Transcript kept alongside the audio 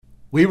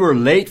We were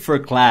late for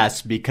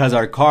class because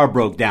our car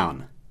broke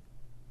down.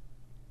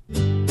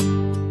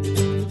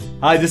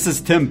 Hi, this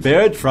is Tim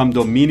Baird from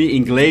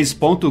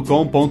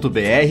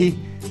dominieinglês.com.br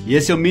e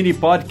esse é o mini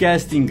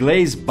podcast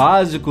Inglês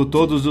Básico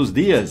Todos os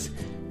Dias,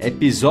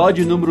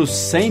 episódio número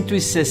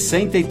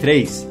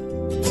 163.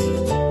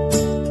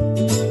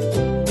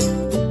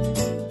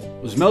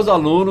 Os meus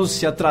alunos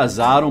se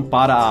atrasaram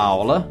para a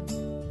aula,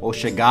 ou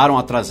chegaram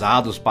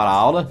atrasados para a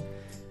aula,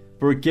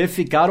 porque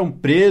ficaram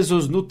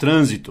presos no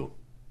trânsito.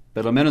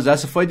 Pelo menos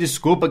essa foi a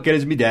desculpa que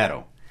eles me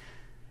deram.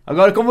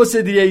 Agora, como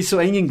você diria isso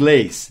em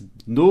inglês?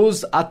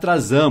 Nos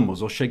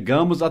atrasamos ou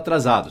chegamos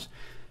atrasados.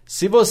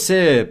 Se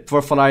você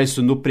for falar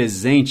isso no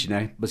presente,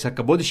 né? Você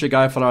acabou de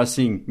chegar e falar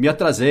assim, me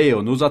atrasei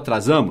ou nos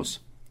atrasamos.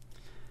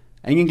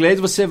 Em inglês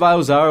você vai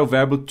usar o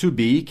verbo to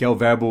be, que é o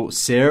verbo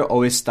ser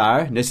ou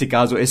estar, nesse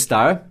caso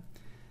estar.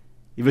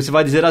 E você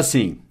vai dizer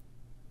assim,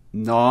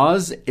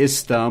 nós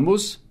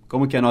estamos,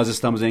 como que é nós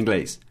estamos em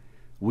inglês?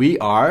 We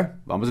are,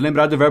 vamos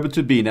lembrar do verbo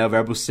to be, né? O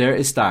verbo ser,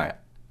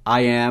 estar.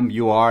 I am,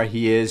 you are,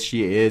 he is,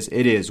 she is,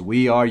 it is.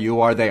 We are,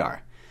 you are, they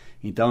are.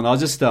 Então,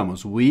 nós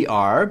estamos. We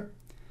are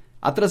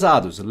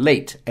atrasados.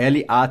 Late.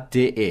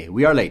 L-A-T-E.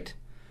 We are late.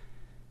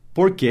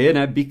 Por quê,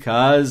 né?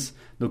 Because,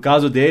 no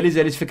caso deles,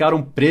 eles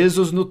ficaram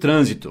presos no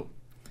trânsito.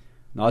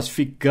 Nós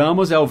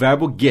ficamos é o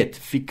verbo get.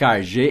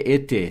 Ficar.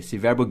 G-E-T. Esse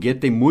verbo get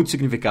tem muitos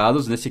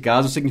significados. Nesse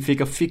caso,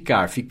 significa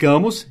ficar.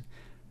 Ficamos.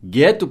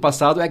 Get, o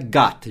passado é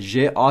got.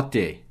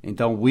 G-O-T.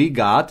 Então, we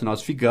got,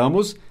 nós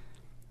ficamos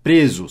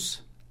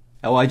presos.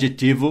 É o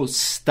adjetivo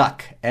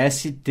stuck,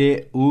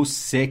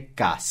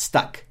 S-T-U-C-K,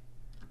 stuck.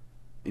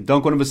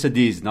 Então, quando você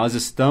diz, nós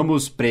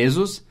estamos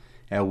presos,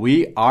 é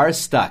we are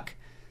stuck.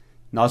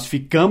 Nós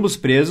ficamos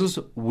presos,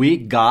 we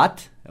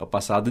got, é o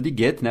passado de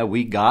get, né?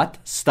 We got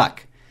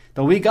stuck.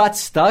 Então, we got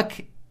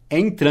stuck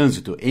em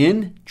trânsito,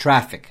 in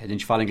traffic, a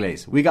gente fala em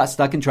inglês. We got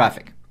stuck in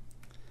traffic.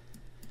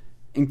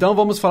 Então,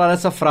 vamos falar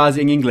essa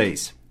frase em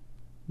inglês.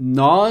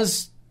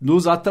 Nós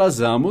nos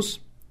atrasamos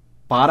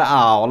para a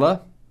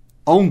aula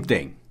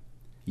ontem.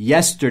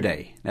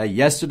 Yesterday, né?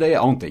 Yesterday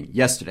é ontem,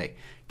 yesterday.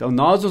 Então,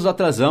 nós nos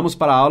atrasamos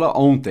para a aula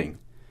ontem.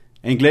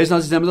 Em inglês,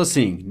 nós dizemos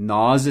assim,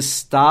 nós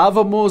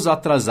estávamos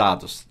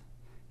atrasados.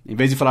 Em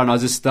vez de falar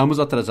nós estamos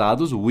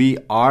atrasados, we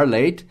are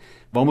late,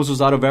 vamos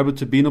usar o verbo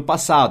to be no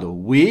passado.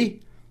 We,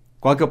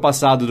 qual que é o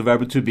passado do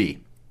verbo to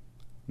be?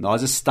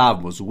 Nós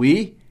estávamos,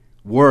 we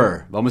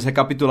were. Vamos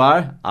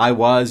recapitular. I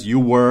was,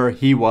 you were,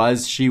 he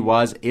was, she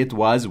was, it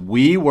was,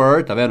 we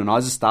were. Tá vendo?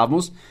 Nós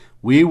estávamos,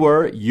 we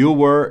were, you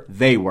were,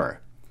 they were.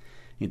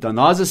 Então,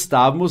 nós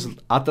estávamos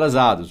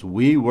atrasados.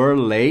 We were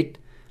late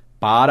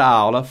para a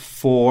aula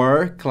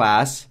for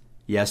class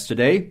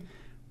yesterday.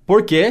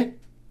 Por quê?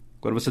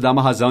 Quando você dá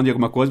uma razão de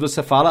alguma coisa,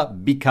 você fala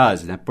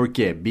because, né? Por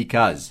quê?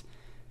 Because.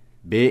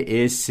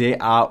 B-E-C-A-U-S-E.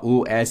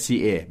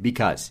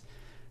 Because.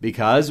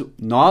 Because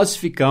nós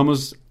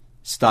ficamos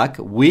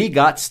stuck. We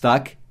got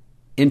stuck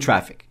in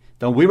traffic.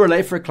 Então, we were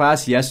late for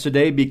class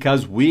yesterday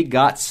because we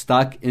got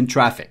stuck in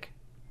traffic.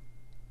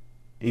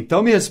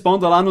 Então me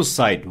responda lá no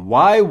site.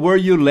 Why were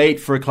you late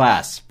for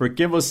class? Por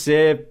que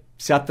você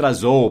se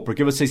atrasou? Por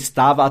que você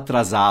estava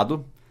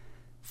atrasado?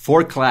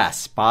 For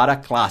class, para a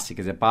classe,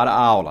 quer dizer, para a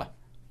aula.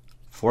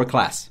 For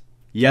class.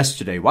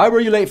 Yesterday. Why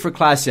were you late for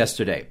class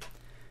yesterday?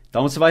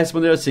 Então você vai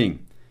responder assim.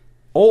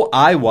 Ou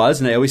I was,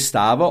 né, eu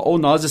estava, ou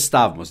nós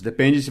estávamos.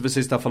 Depende se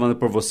você está falando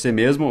por você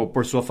mesmo, ou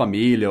por sua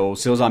família, ou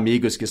seus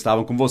amigos que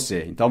estavam com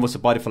você. Então você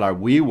pode falar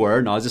we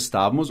were, nós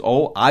estávamos,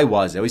 ou I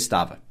was, eu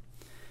estava.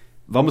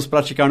 Vamos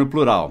praticar no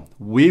plural.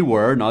 We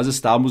were, nós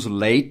estávamos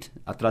late,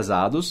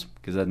 atrasados,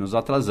 quer dizer, nos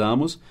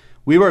atrasamos.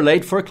 We were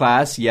late for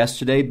class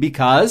yesterday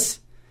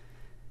because...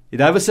 E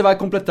daí você vai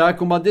completar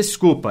com uma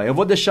desculpa. Eu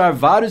vou deixar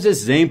vários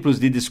exemplos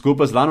de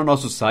desculpas lá no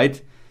nosso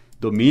site,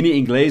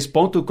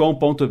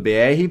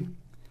 dominieinglês.com.br,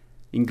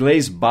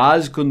 Inglês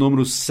Básico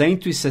número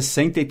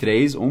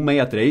 163,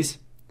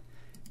 163.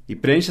 E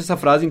preencha essa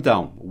frase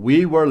então.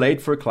 We were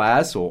late for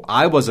class, ou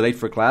I was late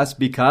for class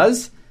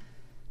because...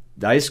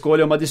 Daí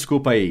escolha uma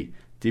desculpa aí.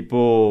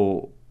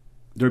 Tipo,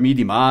 dormi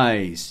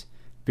demais,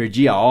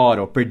 perdi a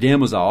hora, ou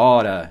perdemos a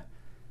hora,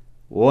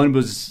 o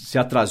ônibus se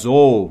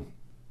atrasou.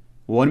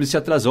 O ônibus se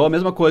atrasou, a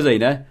mesma coisa aí,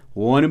 né?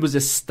 O ônibus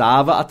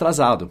estava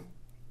atrasado.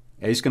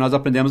 É isso que nós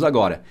aprendemos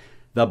agora.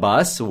 The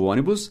bus, o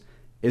ônibus,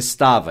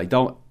 estava.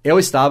 Então, eu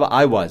estava,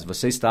 I was.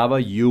 Você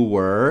estava, you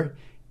were.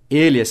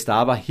 Ele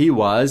estava, he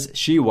was,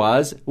 she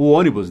was. O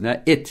ônibus,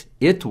 né? It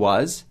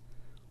was.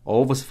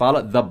 Ou você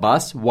fala, the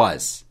bus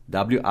was.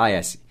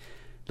 W-I-S.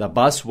 The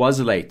bus was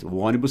late. O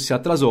ônibus se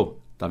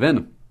atrasou. Tá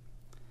vendo?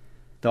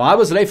 Então, I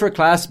was late for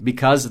class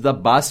because the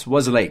bus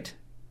was late.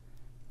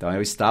 Então,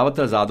 eu estava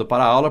atrasado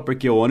para a aula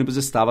porque o ônibus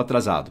estava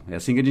atrasado. É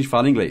assim que a gente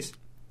fala em inglês.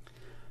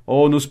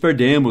 Ou nos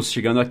perdemos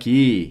chegando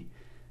aqui.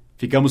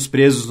 Ficamos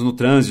presos no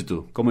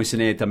trânsito, como eu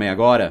ensinei também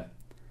agora.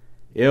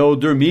 Eu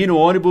dormi no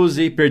ônibus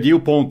e perdi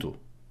o ponto.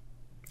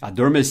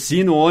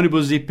 Adormeci no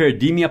ônibus e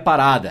perdi minha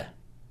parada.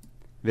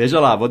 Veja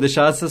lá, vou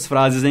deixar essas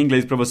frases em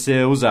inglês para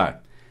você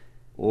usar.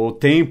 O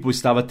tempo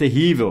estava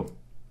terrível.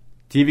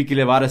 Tive que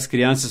levar as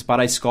crianças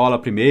para a escola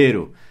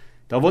primeiro.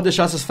 Então eu vou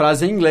deixar essas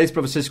frases em inglês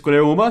para você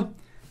escolher uma,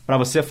 para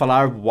você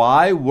falar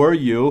why were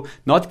you,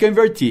 not que eu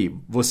inverti,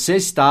 você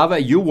estava,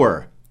 you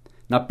were.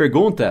 Na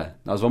pergunta,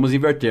 nós vamos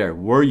inverter,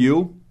 were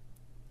you.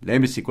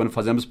 Lembre-se, quando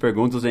fazemos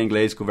perguntas em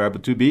inglês com o verbo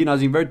to be,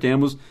 nós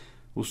invertemos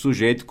o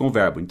sujeito com o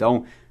verbo.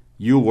 Então,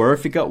 you were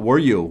fica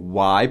were you.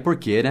 Why, por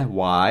quê, né?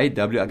 Why,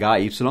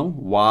 W-H-Y.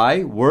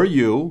 Why were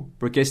you?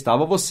 Porque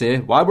estava você.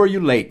 Why were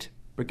you late?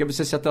 Porque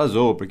você se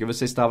atrasou, porque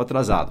você estava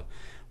atrasado.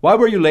 Why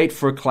were you late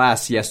for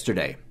class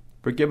yesterday?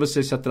 Porque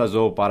você se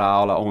atrasou para a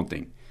aula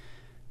ontem?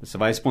 Você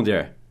vai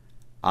responder,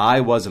 I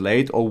was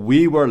late ou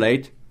we were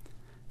late.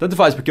 Tanto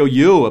faz, porque o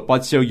you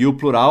pode ser o you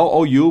plural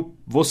ou you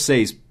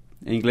vocês.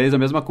 Em inglês é a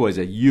mesma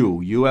coisa.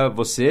 You. You é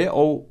você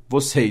ou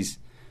vocês.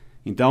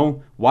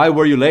 Então, why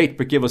were you late?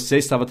 Porque você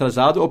estava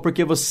atrasado ou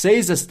porque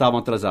vocês estavam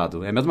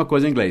atrasados. É a mesma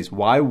coisa em inglês.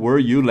 Why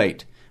were you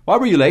late? Why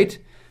were you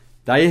late?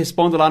 Daí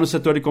respondo lá no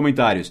setor de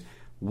comentários.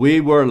 We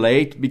were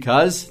late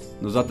because...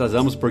 Nos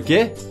atrasamos por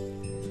quê?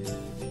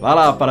 Vá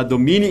lá para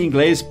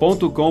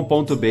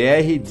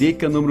domineinglês.com.br,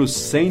 dica número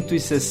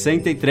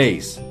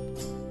 163.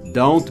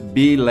 Don't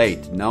be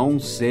late. Não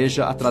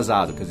seja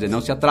atrasado. Quer dizer,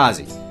 não se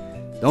atrase.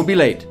 Don't be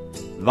late.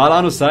 Vá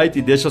lá no site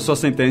e deixa a sua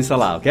sentença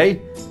lá,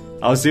 ok?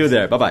 I'll see you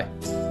there.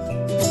 Bye-bye.